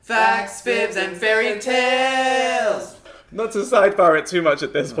Facts, fibs, and fairy tales. Not to sidebar it too much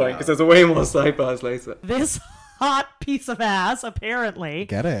at this point, because there's way more sidebars later. This hot piece of ass, apparently.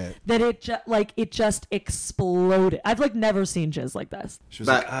 Get it? That it just exploded. I've never seen jizz like this. She was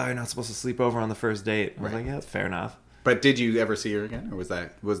like, oh, you're not supposed to sleep over on the first date. I was like, yeah, that's fair enough. But did you ever see her again, or was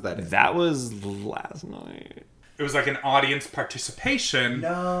that it? That was last night. It was like an audience participation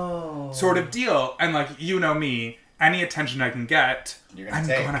sort of deal. And you know me, any attention I can get, I'm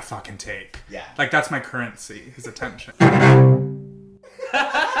gonna fucking take. Yeah. That's my currency, his attention.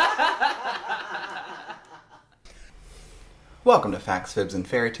 Welcome to Facts, Fibs, and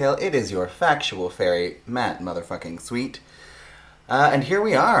Fairy Tale. It is your factual fairy, Matt motherfucking Sweet. And here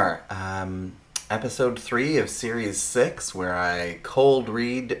we are, episode 3 of series 6, where I cold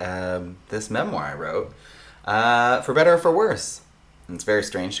read this memoir I wrote, for better or for worse. And it's very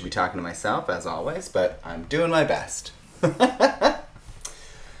strange to be talking to myself, as always, but I'm doing my best.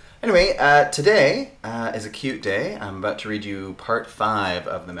 Anyway, today is a cute day. I'm about to read you part 5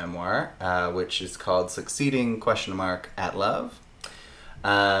 of the memoir, which is called Succeeding at Love.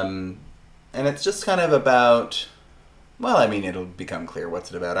 And it's just kind of about, it'll become clear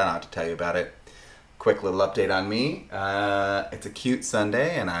what's it about. I don't have to tell you about it. Quick little update on me. It's a cute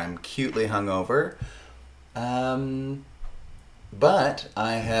Sunday, and I'm cutely hungover. But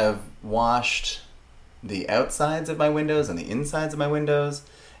I have washed the outsides of my windows and the insides of my windows,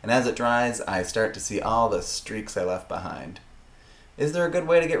 and as it dries, I start to see all the streaks I left behind. Is there a good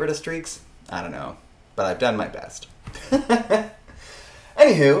way to get rid of streaks? I don't know, but I've done my best.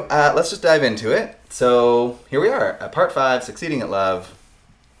 Anywho, let's just dive into it. So, here we are, part 5, Succeeding at Love,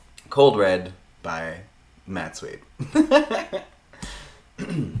 Cold Read by Matt Sweet.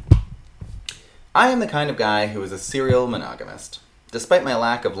 I am the kind of guy who is a serial monogamist. Despite my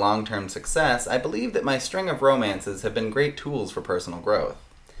lack of long-term success, I believe that my string of romances have been great tools for personal growth.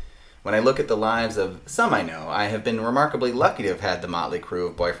 When I look at the lives of some I know, I have been remarkably lucky to have had the motley crew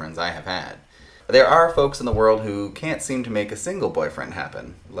of boyfriends I have had. There are folks in the world who can't seem to make a single boyfriend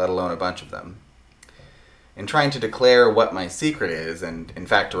happen, let alone a bunch of them. In trying to declare what my secret is, and in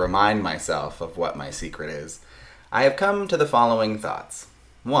fact to remind myself of what my secret is, I have come to the following thoughts.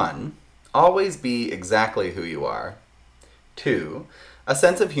 1. Always be exactly who you are. 2. A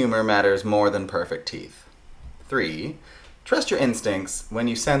sense of humor matters more than perfect teeth. 3. Trust your instincts. When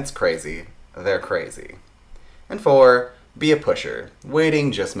you sense crazy, they're crazy. And 4. Be a pusher.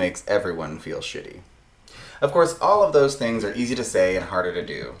 Waiting just makes everyone feel shitty. Of course, all of those things are easy to say and harder to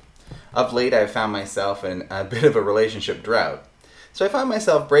do. Of late, I've found myself in a bit of a relationship drought, so I find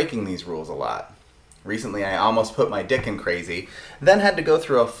myself breaking these rules a lot. Recently, I almost put my dick in crazy, then had to go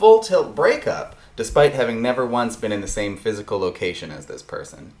through a full-tilt breakup, despite having never once been in the same physical location as this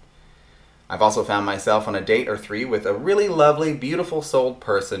person. I've also found myself on a date or 3 with a really lovely, beautiful-souled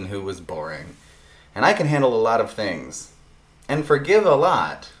person who was boring. And I can handle a lot of things. And forgive a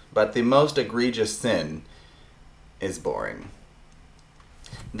lot, but the most egregious sin is boring.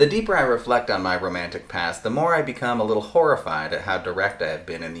 The deeper I reflect on my romantic past, the more I become a little horrified at how direct I have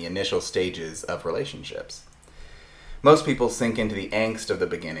been in the initial stages of relationships. Most people sink into the angst of the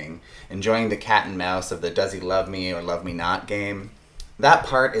beginning, enjoying the cat and mouse of the does he love me or love me not game. That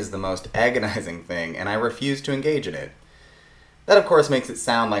part is the most agonizing thing, and I refuse to engage in it. That, of course, makes it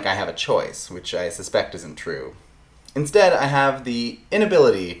sound like I have a choice, which I suspect isn't true. Instead, I have the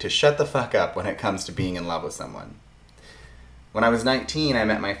inability to shut the fuck up when it comes to being in love with someone. When I was 19, I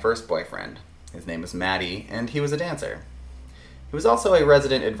met my first boyfriend. His name was Matty, and he was a dancer. He was also a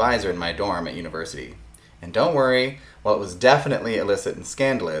resident advisor in my dorm at university. And don't worry, while it was definitely illicit and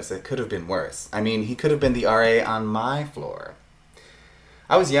scandalous, it could have been worse. He could have been the RA on my floor.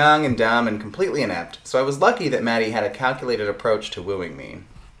 I was young and dumb and completely inept, so I was lucky that Matty had a calculated approach to wooing me.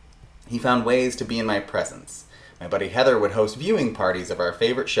 He found ways to be in my presence. My buddy Heather would host viewing parties of our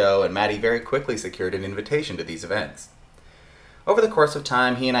favorite show, and Matty very quickly secured an invitation to these events. Over the course of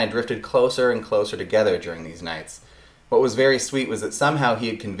time, he and I drifted closer and closer together during these nights. What was very sweet was that somehow he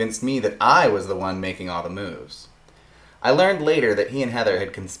had convinced me that I was the one making all the moves. I learned later that he and Heather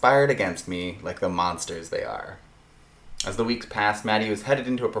had conspired against me like the monsters they are. As the weeks passed, Matty was headed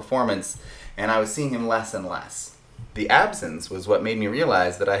into a performance, and I was seeing him less and less. The absence was what made me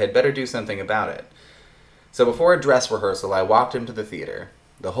realize that I had better do something about it. So before a dress rehearsal, I walked him to the theater.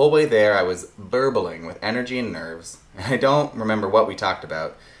 The whole way there, I was burbling with energy and nerves. I don't remember what we talked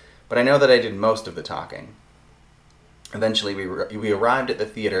about, but I know that I did most of the talking. Eventually, we arrived at the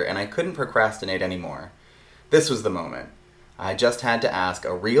theater, and I couldn't procrastinate anymore. This was the moment. I just had to ask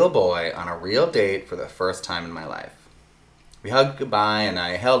a real boy on a real date for the first time in my life. We hugged goodbye, and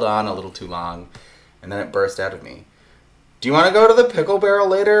I held on a little too long, and then it burst out of me. Do you want to go to the Pickle Barrel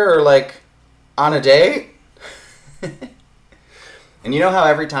later, or, like, on a date? And you know how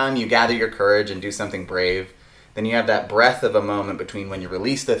every time you gather your courage and do something brave, then you have that breath of a moment between when you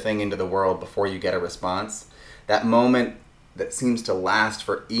release the thing into the world before you get a response? That moment that seems to last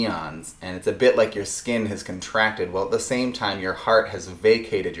for eons, and it's a bit like your skin has contracted while at the same time your heart has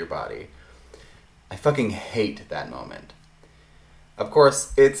vacated your body. I fucking hate that moment. Of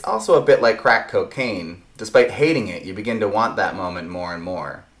course, it's also a bit like crack cocaine. Despite hating it, you begin to want that moment more and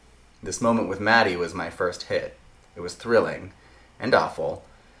more. This moment with Maddie was my first hit. It was thrilling, and awful,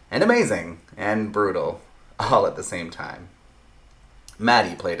 and amazing, and brutal, all at the same time.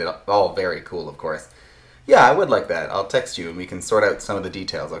 Maddie played it all very cool, of course. Yeah, I would like that. I'll text you and we can sort out some of the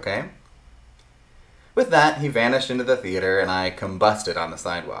details, okay? With that, he vanished into the theater and I combusted on the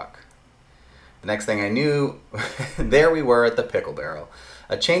sidewalk. The next thing I knew, there we were at the Pickle Barrel,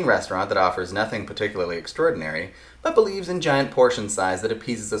 a chain restaurant that offers nothing particularly extraordinary, but believes in giant portion size that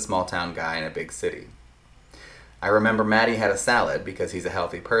appeases a small-town guy in a big city. I remember Maddie had a salad because he's a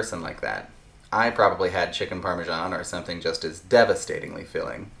healthy person like that. I probably had chicken parmesan or something just as devastatingly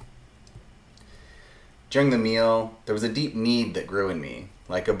filling. During the meal, there was a deep need that grew in me,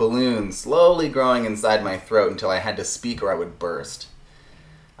 like a balloon slowly growing inside my throat until I had to speak or I would burst.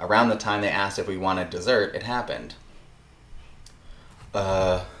 Around the time they asked if we wanted dessert, it happened.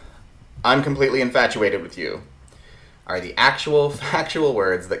 I'm completely infatuated with you, are the actual, factual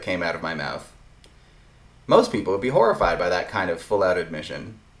words that came out of my mouth. Most people would be horrified by that kind of full-out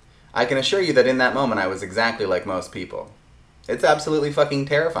admission. I can assure you that in that moment I was exactly like most people. It's absolutely fucking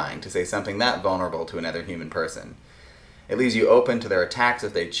terrifying to say something that vulnerable to another human person. It leaves you open to their attacks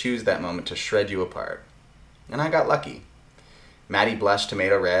if they choose that moment to shred you apart. And I got lucky. Maddie blushed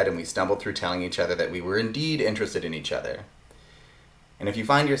tomato red and we stumbled through telling each other that we were indeed interested in each other. And if you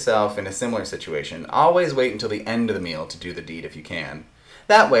find yourself in a similar situation, always wait until the end of the meal to do the deed if you can.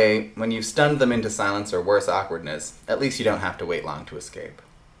 That way, when you've stunned them into silence or worse awkwardness, at least you don't have to wait long to escape.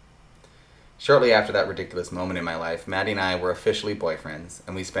 Shortly after that ridiculous moment in my life, Maddie and I were officially boyfriends,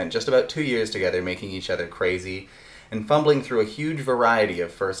 and we spent just about 2 years together making each other crazy and fumbling through a huge variety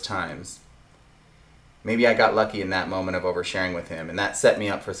of first times. Maybe I got lucky in that moment of oversharing with him, and that set me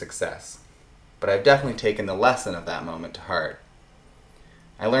up for success. But I've definitely taken the lesson of that moment to heart.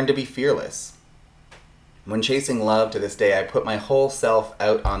 I learned to be fearless. When chasing love to this day, I put my whole self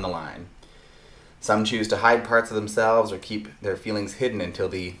out on the line. Some choose to hide parts of themselves or keep their feelings hidden until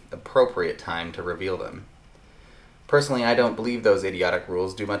the appropriate time to reveal them. Personally, I don't believe those idiotic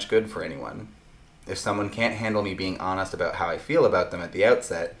rules do much good for anyone. If someone can't handle me being honest about how I feel about them at the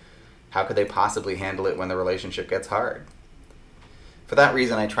outset, how could they possibly handle it when the relationship gets hard? For that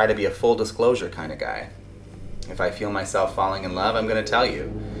reason, I try to be a full disclosure kind of guy. If I feel myself falling in love, I'm going to tell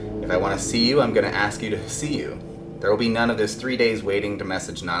you. If I want to see you, I'm going to ask you to see you. There will be none of this 3 days waiting to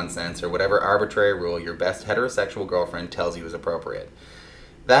message nonsense or whatever arbitrary rule your best heterosexual girlfriend tells you is appropriate.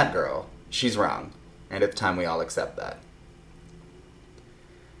 That girl, she's wrong, and it's time we all accept that.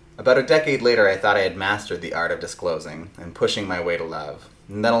 About a decade later, I thought I had mastered the art of disclosing and pushing my way to love.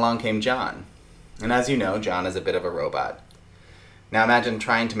 And then along came John. And as you know, John is a bit of a robot. Now imagine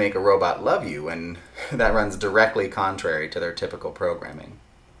trying to make a robot love you, and that runs directly contrary to their typical programming.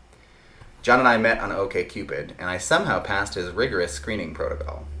 John and I met on OkCupid, and I somehow passed his rigorous screening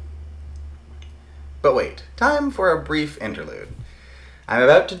protocol. But wait, time for a brief interlude. I'm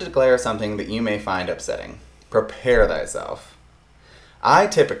about to declare something that you may find upsetting. Prepare thyself. I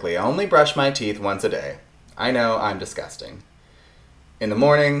typically only brush my teeth once a day. I know, I'm disgusting. In the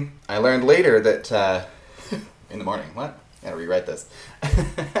morning, I learned later that, in the morning, what? I gotta rewrite this.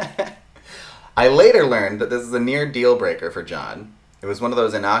 I later learned that this is a near deal breaker for John. It was one of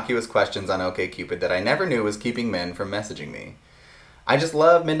those innocuous questions on OkCupid that I never knew was keeping men from messaging me. I just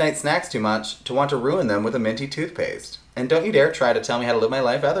love midnight snacks too much to want to ruin them with a minty toothpaste. And don't you dare try to tell me how to live my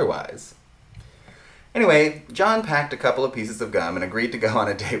life otherwise. Anyway, John packed a couple of pieces of gum and agreed to go on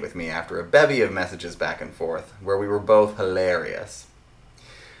a date with me after a bevy of messages back and forth, where we were both hilarious.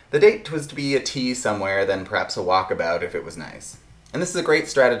 The date was to be a tea somewhere, then perhaps a walkabout if it was nice. And this is a great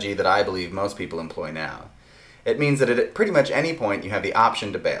strategy that I believe most people employ now. It means that at pretty much any point you have the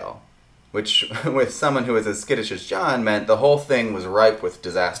option to bail, which with someone who is as skittish as John meant the whole thing was ripe with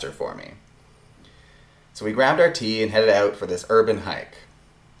disaster for me. So we grabbed our tea and headed out for this urban hike.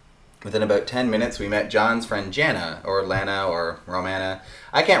 Within about 10 minutes, we met John's friend Jana, or Lana, or Romana.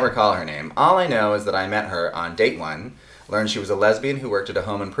 I can't recall her name. All I know is that I met her on date 1, learned she was a lesbian who worked at a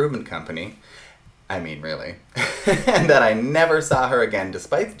home improvement company. I mean, really. And that I never saw her again,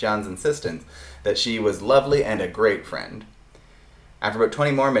 despite John's insistence that she was lovely and a great friend. After about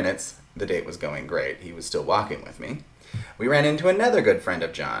 20 more minutes, the date was going great. He was still walking with me. We ran into another good friend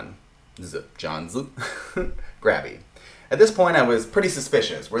of John's, Grabby. At this point, I was pretty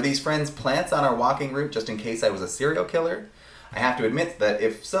suspicious. Were these friends plants on our walking route just in case I was a serial killer? I have to admit that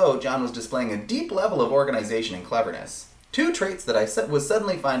if so, John was displaying a deep level of organization and cleverness. 2 traits that I was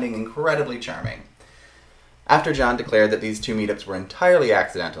suddenly finding incredibly charming. After John declared that these 2 meetups were entirely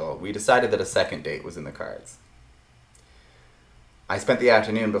accidental, we decided that a second date was in the cards. I spent the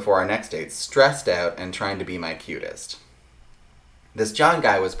afternoon before our next date stressed out and trying to be my cutest. This John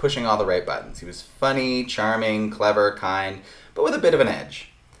guy was pushing all the right buttons. He was funny, charming, clever, kind, but with a bit of an edge.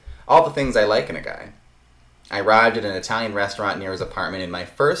 All the things I like in a guy. I arrived at an Italian restaurant near his apartment in my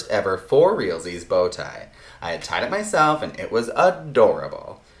first ever 4 realsies bow tie. I had tied it myself, and it was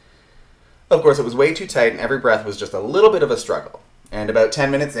adorable. Of course, it was way too tight, and every breath was just a little bit of a struggle. And about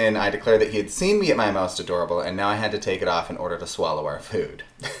 10 minutes in, I declared that he had seen me at my most adorable, and now I had to take it off in order to swallow our food.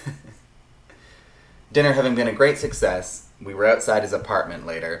 Dinner having been a great success, we were outside his apartment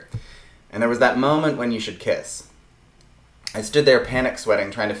later, and there was that moment when you should kiss. I stood there panic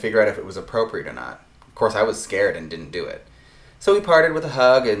sweating, trying to figure out if it was appropriate or not. Of course, I was scared and didn't do it. So we parted with a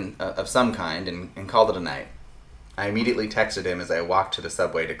hug of some kind and called it a night. I immediately texted him as I walked to the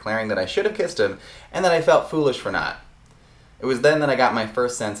subway, declaring that I should have kissed him and that I felt foolish for not. It was then that I got my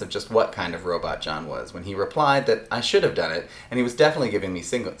first sense of just what kind of robot John was, when he replied that I should have done it, and he was definitely giving me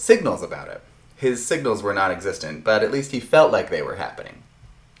signals about it. His signals were non-existent, but at least he felt like they were happening.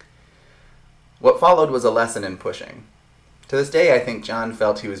 What followed was a lesson in pushing. To this day, I think John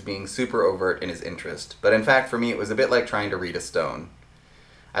felt he was being super overt in his interest, but in fact for me it was a bit like trying to read a stone.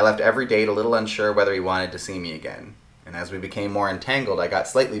 I left every date a little unsure whether he wanted to see me again, and as we became more entangled, I got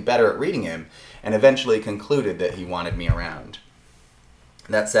slightly better at reading him, and eventually concluded that he wanted me around.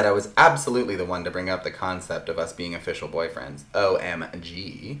 That said, I was absolutely the one to bring up the concept of us being official boyfriends.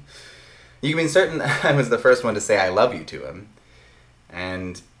 OMG. You can be certain that I was the first one to say I love you to him,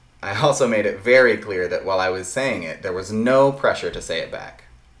 and I also made it very clear that while I was saying it, there was no pressure to say it back.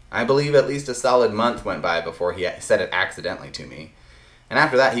 I believe at least a solid month went by before he said it accidentally to me. And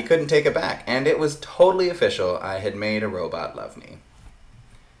after that, he couldn't take it back, and it was totally official. I had made a robot love me.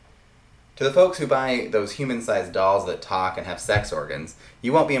 To the folks who buy those human-sized dolls that talk and have sex organs,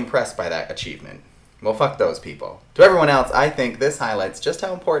 you won't be impressed by that achievement. Well, fuck those people. To everyone else, I think this highlights just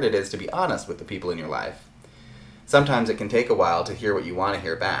how important it is to be honest with the people in your life. Sometimes it can take a while to hear what you want to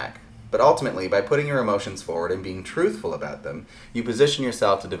hear back, but ultimately, by putting your emotions forward and being truthful about them, you position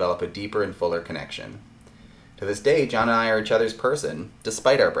yourself to develop a deeper and fuller connection. To this day, John and I are each other's person,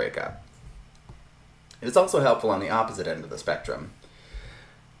 despite our breakup. It is also helpful on the opposite end of the spectrum.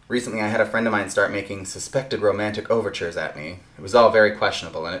 Recently, I had a friend of mine start making suspected romantic overtures at me. It was all very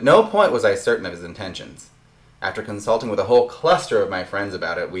questionable, and at no point was I certain of his intentions. After consulting with a whole cluster of my friends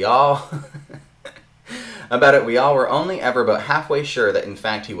about it, we all were only ever about halfway sure that in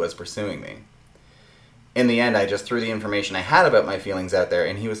fact he was pursuing me. In the end, I just threw the information I had about my feelings out there,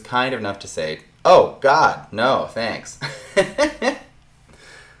 and he was kind enough to say, "Oh, God, no, thanks."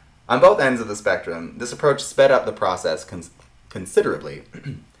 On both ends of the spectrum, this approach sped up the process considerably.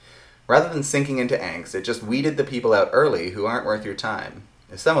 Rather than sinking into angst, it just weeded the people out early who aren't worth your time.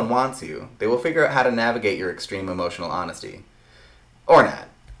 If someone wants you, they will figure out how to navigate your extreme emotional honesty. Or not.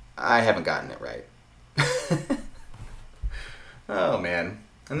 I haven't gotten it right. Oh, man.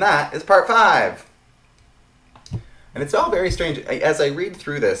 And that is part 5. And it's all very strange. As I read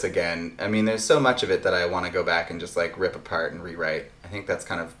through this again, I mean, there's so much of it that I want to go back and just, like, rip apart and rewrite. I think that's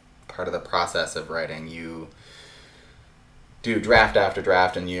kind of part of the process of writing. You do draft after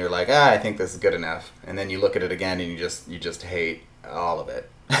draft, and you're like, I think this is good enough. And then you look at it again, and you just hate all of it.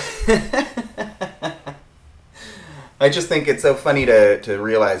 I just think it's so funny to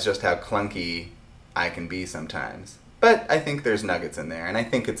realize just how clunky I can be sometimes. But I think there's nuggets in there, and I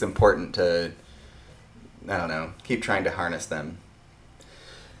think it's important to, I don't know, keep trying to harness them.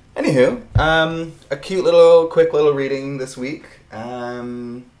 Anywho, a quick little reading this week.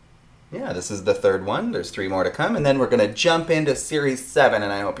 Yeah, this is the 3rd one. There's 3 more to come, and then we're going to jump into Series 7,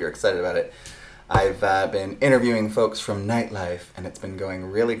 and I hope you're excited about it. I've been interviewing folks from Nightlife, and it's been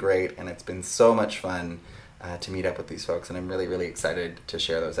going really great, and it's been so much fun to meet up with these folks, and I'm really, really excited to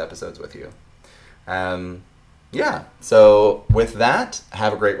share those episodes with you. Yeah, so with that,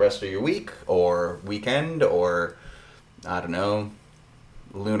 have a great rest of your week, or weekend, or, I don't know,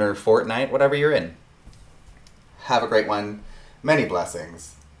 lunar fortnight, whatever you're in. Have a great one. Many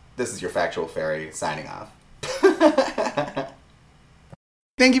blessings. This is your Factual Fairy signing off.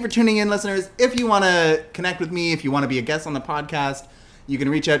 Thank you for tuning in, listeners. If you want to connect with me, if you want to be a guest on the podcast, you can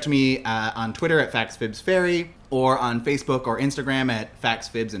reach out to me on Twitter at FactsFibsFairy, or on Facebook or Instagram at Facts,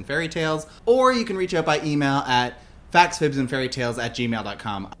 Fibs, and Fairy Tales, or you can reach out by email at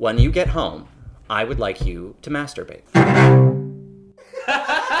factsfibsandfairytales@gmail.com. When you get home, I would like you to masturbate.